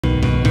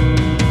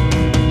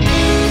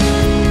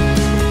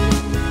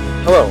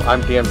Hello, I'm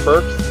Dan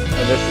Firks,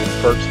 and this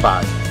is Firks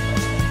 5.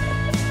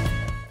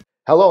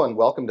 Hello and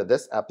welcome to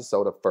this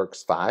episode of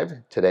Firks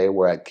 5. Today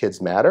we're at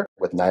KidsMatter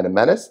with Nina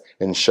Menis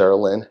and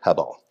Sherilyn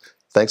Hebel.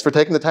 Thanks for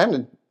taking the time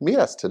to meet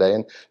us today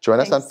and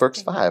join us on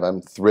Firks 5.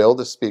 I'm thrilled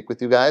to speak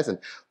with you guys and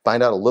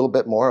find out a little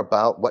bit more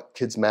about what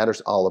KidsMatter's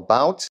all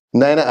about.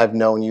 Nina, I've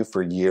known you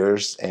for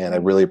years and I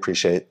really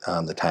appreciate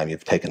the time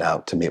you've taken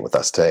out to meet with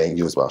us today, and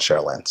you as well,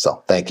 Sherilyn.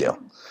 So thank you.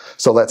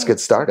 So let's get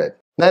started.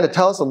 Nina,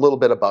 tell us a little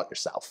bit about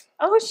yourself.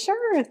 Oh,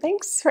 sure.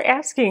 Thanks for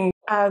asking.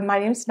 My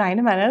name's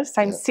Nina Menis.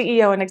 I'm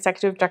CEO and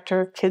Executive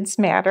Director of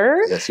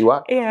KidsMatter. Yes, you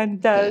are.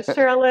 And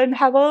Sherilyn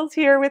Hebel's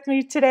here with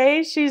me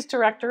today. She's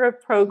Director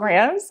of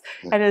Programs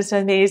and is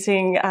an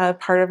amazing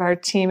part of our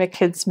team at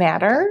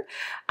KidsMatter.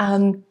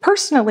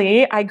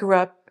 Personally, I grew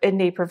up in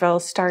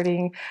Naperville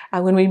starting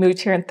when we moved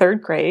here in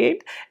 3rd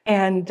grade,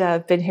 and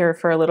been here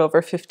for a little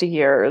over 50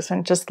 years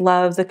and just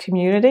love the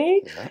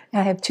community.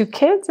 I have 2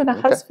 kids and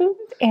a husband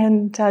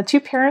and 2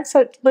 parents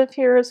that live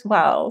here as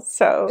well.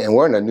 So, and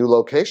we're in a new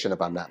location,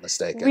 if I'm not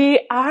mistaken.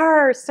 We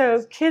are. So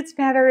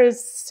KidsMatter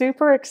is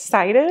super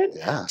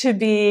excited to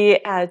be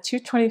at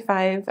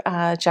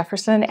 225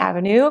 Jefferson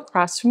Avenue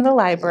across from the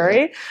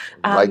library.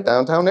 Right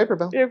downtown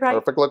Naperville. Right.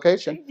 Perfect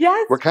location.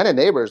 Yes. We're kind of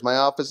neighbors. My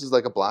office is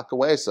like a block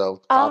away,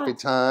 so coffee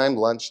time,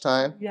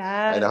 lunchtime.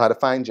 Yeah. I know how to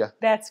find you.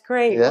 That's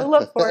great. Yeah. We'll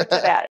look forward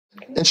to that.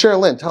 And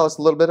Sherilyn, tell us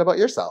a little bit about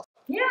yourself.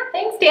 Yeah,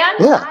 thanks, Dan.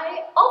 Yeah.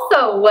 I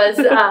also was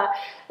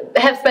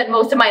have spent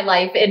most of my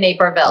life in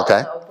Naperville.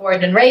 Okay. So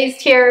born and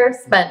raised here,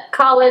 spent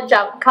college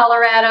out in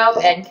Colorado,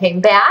 and came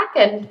back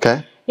and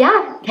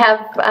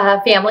have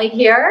a family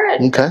here.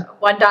 And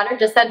one daughter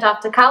just sent off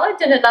to college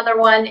and another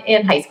one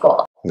in high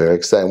school. Very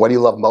exciting. What do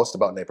you love most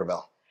about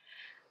Naperville?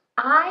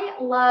 I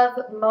love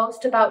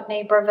most about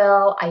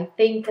Naperville, I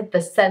think,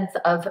 the sense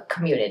of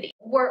community.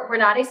 We're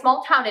not a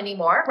small town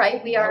anymore,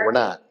 right? We are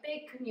a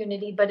big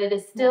community, but it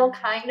is still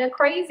kind of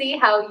crazy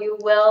how you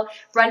will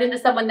run into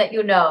someone that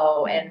you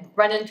know and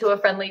run into a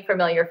friendly,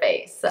 familiar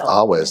face. So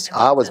always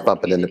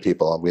bumping into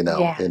people we know.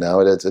 Yeah. You know,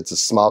 it's a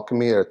small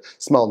community,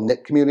 small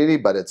knit community,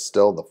 but it's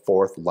still the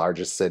 4th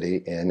largest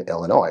city in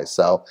Illinois.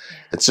 So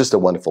it's just a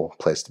wonderful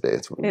place to be.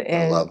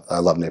 I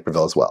love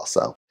Naperville as well.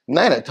 So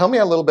Nina, tell me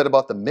a little bit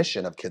about the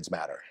mission of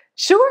KidsMatter.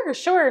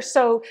 Sure.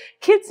 So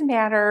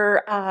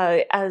KidsMatter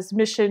as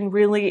mission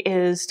really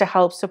is to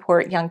help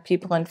support young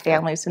people and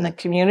families in the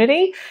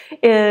community.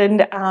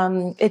 And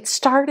it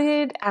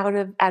started out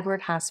of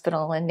Edward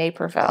Hospital in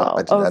Naperville. Oh,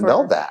 I did not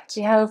know that.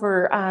 Yeah,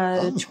 over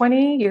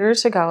 20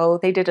 years ago,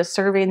 they did a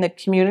survey in the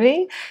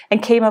community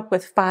and came up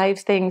with 5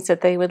 things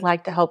that they would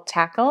like to help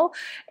tackle.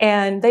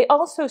 And they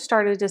also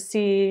started to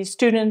see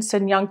students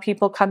and young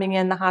people coming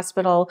in the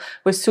hospital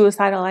with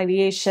suicidal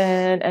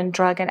ideation and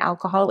drug and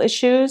alcohol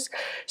issues.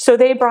 So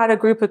they brought a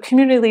group of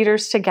community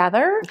leaders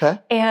together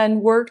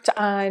and worked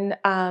on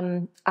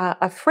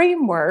a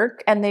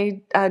framework, and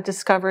they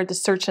discovered the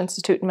Search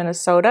Institute in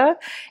Minnesota.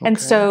 And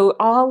so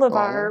all of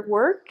our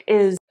work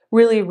is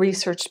really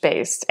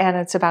research-based, and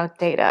it's about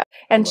data.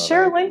 And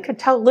Sherilyn could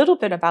tell a little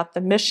bit about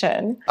the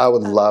mission. I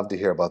would love to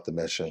hear about the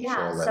mission, Yeah,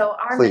 Sherilyn. so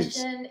our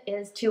mission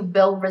is to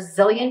build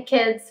resilient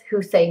kids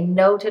who say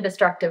no to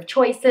destructive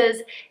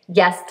choices,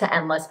 yes to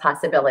endless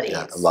possibilities.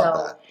 Yeah, I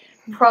love that.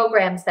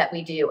 Programs that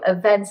we do,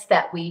 events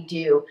that we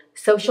do,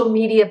 social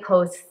media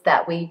posts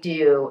that we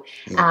do,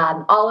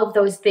 all of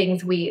those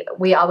things, we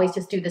always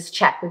just do this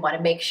check. We want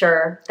to make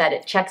sure that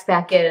it checks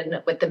back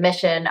in with the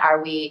mission.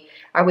 Are we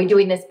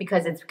doing this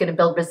because it's going to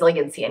build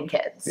resiliency in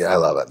kids? Yeah, I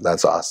love it.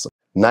 That's awesome.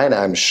 Nina,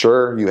 I'm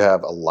sure you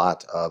have a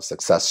lot of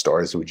success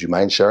stories. Would you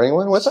mind sharing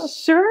one with us?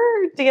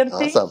 Sure, Dan.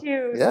 Awesome. Thank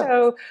you. Yeah.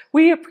 So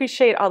we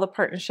appreciate all the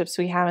partnerships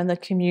we have in the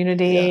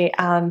community.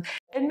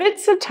 In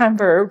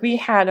mid-September, we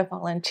had a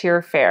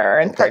volunteer fair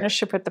in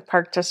partnership with the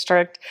Park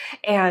District,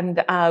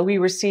 and we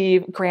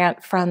received a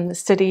grant from the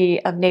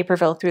city of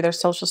Naperville through their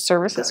social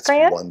services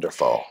grant.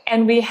 Wonderful.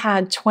 And we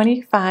had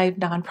 25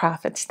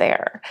 nonprofits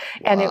there,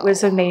 and it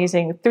was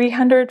amazing.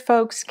 300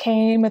 folks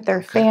came with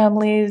their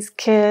families,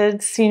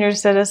 kids, senior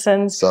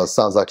citizens. So it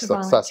sounds like a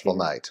successful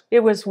night. It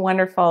was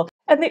wonderful.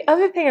 And the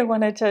other thing I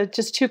wanted to,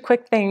 just 2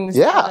 quick things.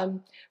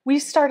 We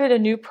started a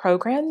new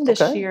program this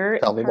year.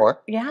 Tell me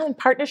more. Yeah, in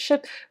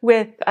partnership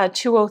with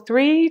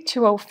 203,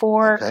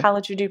 204,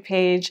 College of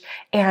DuPage,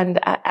 and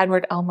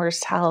Edward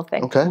Elmer's Health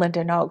and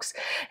Linden Oaks.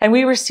 And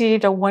we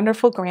received a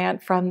wonderful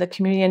grant from the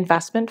Community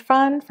Investment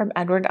Fund from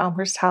Edward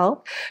Elmer's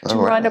Health to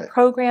run a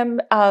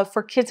program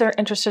for kids that are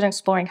interested in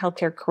exploring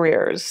healthcare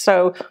careers.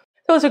 So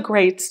it was a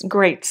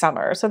great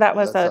summer. So that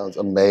sounds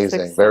amazing.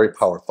 Success. Very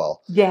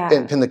powerful. Yeah.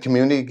 And can the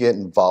community get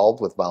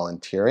involved with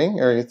volunteering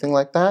or anything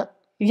like that?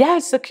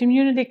 Yes, the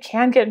community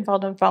can get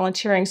involved in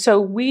volunteering.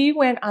 So we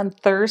went on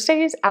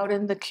Thursdays out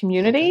in the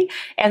community.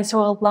 And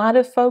so a lot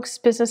of folks,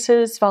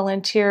 businesses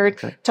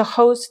volunteered to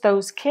host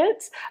those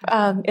kids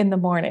in the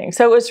morning.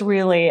 So it was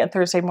really,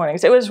 Thursday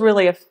mornings, it was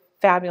really a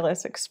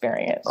fabulous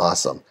experience.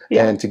 Awesome.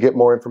 Yeah. And to get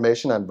more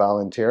information on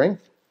volunteering,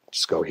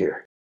 just go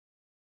here.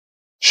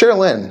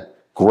 Sherilyn,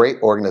 great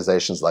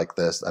organizations like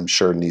this, I'm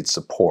sure, need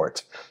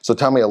support. So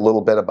tell me a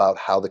little bit about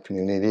how the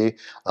community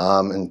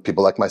and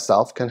people like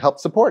myself can help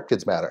support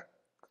KidsMatter.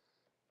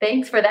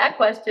 Thanks for that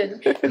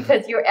question,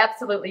 because you're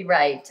absolutely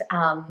right.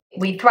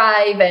 We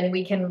thrive, and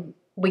we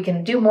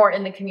can do more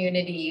in the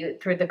community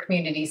through the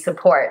community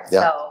support.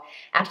 Yeah. So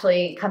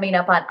actually, coming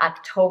up on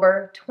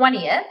October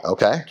 20th,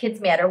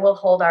 KidsMatter will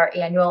hold our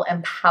annual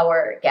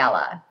Empower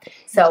Gala.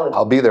 So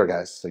I'll be there,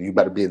 guys, so you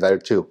better be there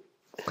too.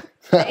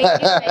 Thank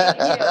you.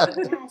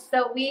 Yeah,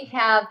 so we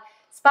have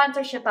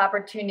sponsorship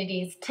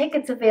opportunities,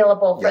 tickets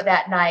available for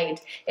that night.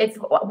 It's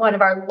one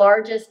of our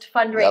largest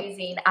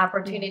fundraising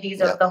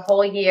opportunities of the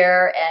whole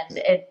year, and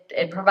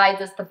it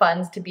provides us the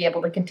funds to be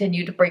able to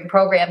continue to bring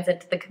programs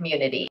into the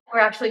community. We're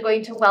actually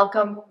going to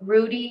welcome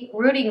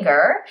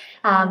Ruettiger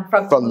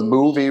from the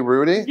movie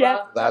Rudy.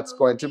 Yeah. That's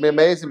going to be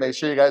amazing. Make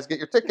sure you guys get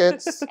your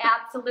tickets.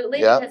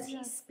 Absolutely, because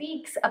he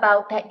speaks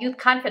about that youth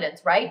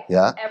confidence, right?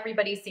 Yeah.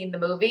 Everybody's seen the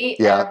movie.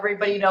 Yeah.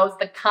 Everybody knows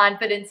the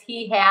confidence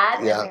he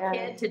had as a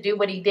kid to do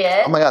what he did.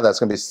 Oh my God, that's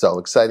going to be so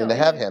exciting to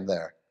have him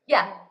there.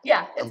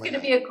 Yeah, it's going to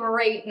be a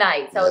great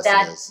night. So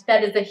Yes,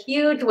 that is a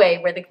huge way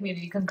where the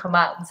community can come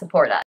out and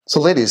support us. So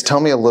ladies, tell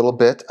me a little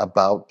bit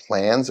about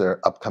plans or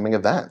upcoming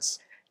events.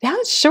 Yeah,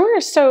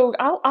 sure. So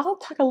I'll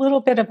talk a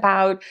little bit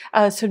about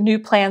some new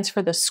plans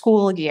for the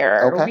school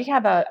year. Okay. We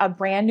have a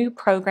brand new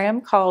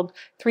program called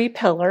 3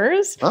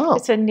 Pillars. Oh.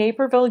 It's a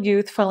Naperville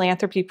Youth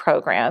Philanthropy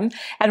Program.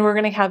 And we're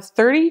going to have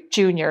 30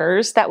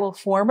 juniors that will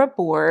form a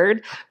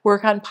board,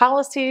 work on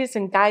policies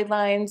and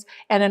guidelines,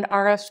 and an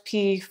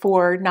RFP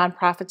for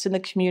nonprofits in the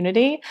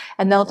community.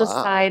 And they'll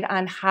decide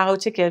on how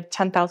to give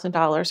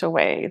 $10,000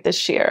 away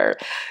this year.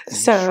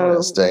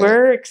 So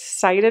we're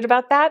excited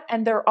about that.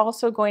 And they're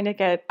also going to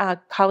get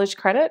college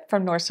credit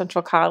from North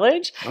Central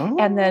College.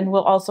 And then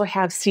we'll also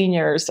have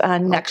seniors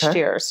next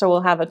year. So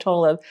we'll have a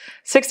total of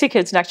 60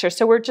 kids next year.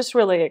 So we're just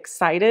really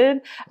excited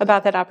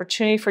about that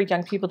opportunity for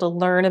young people to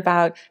learn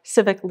about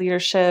civic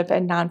leadership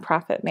and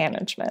nonprofit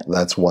management.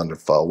 That's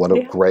wonderful. What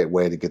a great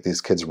way to get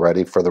these kids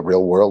ready for the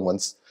real world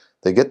once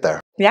they get there.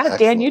 Yeah, Excellent.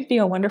 Dan, you'd be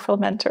a wonderful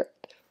mentor.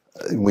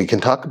 We can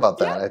talk about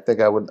that. I think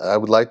I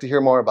would like to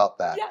hear more about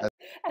that. Yeah.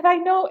 And I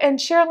know, and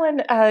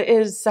Sherilyn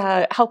is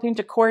helping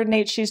to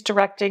coordinate. She's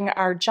directing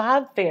our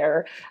job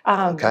fair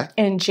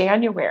in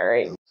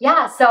January.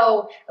 Yeah,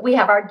 so we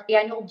have our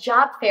annual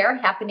job fair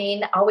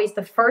happening always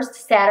the first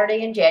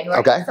Saturday in January.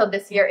 Okay. So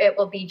this year it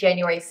will be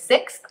January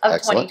 6th of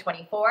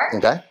 2024.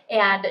 Okay.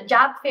 And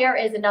job fair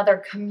is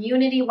another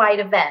community-wide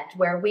event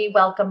where we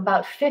welcome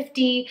about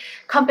 50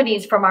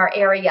 companies from our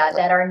area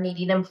that are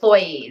needing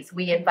employees.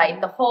 We invite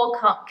the whole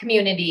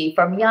community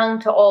from young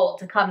to old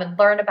to come and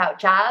learn about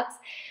jobs.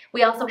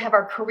 We also have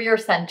our career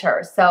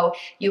center, so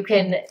you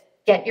can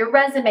get your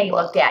resume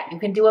looked at. You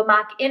can do a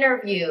mock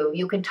interview.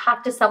 You can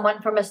talk to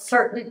someone from a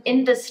certain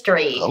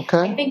industry.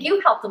 Okay. I think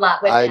you helped a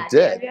lot with that.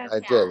 I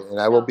did. And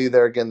I will be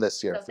there again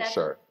this year for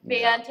sure.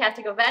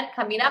 Fantastic event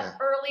coming up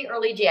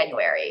early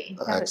January.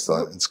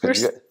 Excellent. It's good.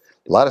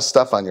 A lot of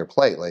stuff on your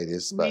plate,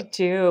 ladies. But we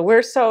do.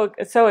 We're so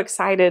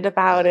excited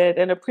about it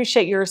and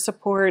appreciate your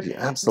support,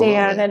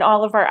 Dan, and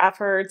all of our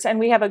efforts. And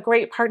we have a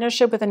great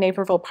partnership with the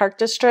Naperville Park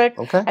District.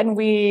 Okay. And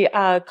we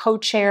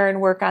co-chair and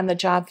work on the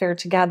job fair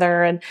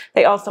together. And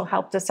they also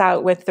helped us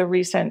out with the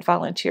recent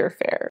volunteer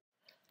fair.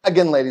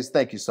 Again, ladies,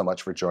 thank you so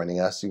much for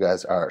joining us. You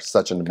guys are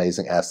such an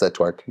amazing asset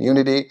to our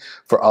community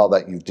for all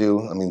that you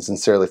do. I mean,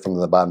 sincerely, from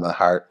the bottom of my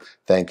heart,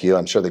 thank you.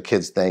 I'm sure the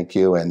kids thank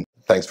you. And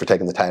thanks for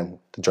taking the time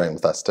to join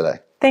with us today.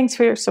 Thanks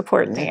for your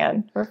support,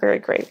 Dan. We're very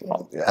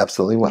grateful. You're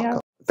absolutely welcome.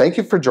 Thank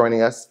you for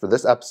joining us for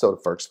this episode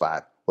of Firks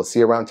 5. We'll see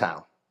you around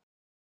town.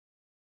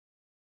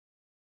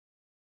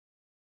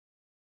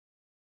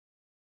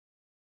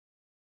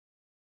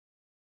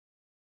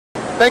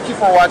 Thank you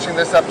for watching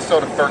this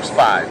episode of Firks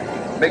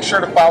 5. Make sure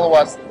to follow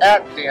us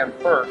at Dan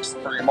Firks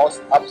for your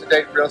most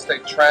up-to-date real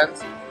estate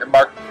trends and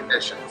market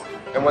conditions.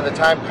 And when the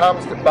time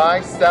comes to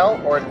buy,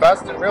 sell, or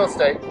invest in real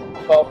estate,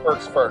 call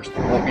Firks first.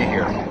 We'll be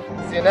here.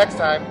 See you next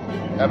time.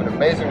 Have an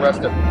amazing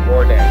rest of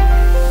your day.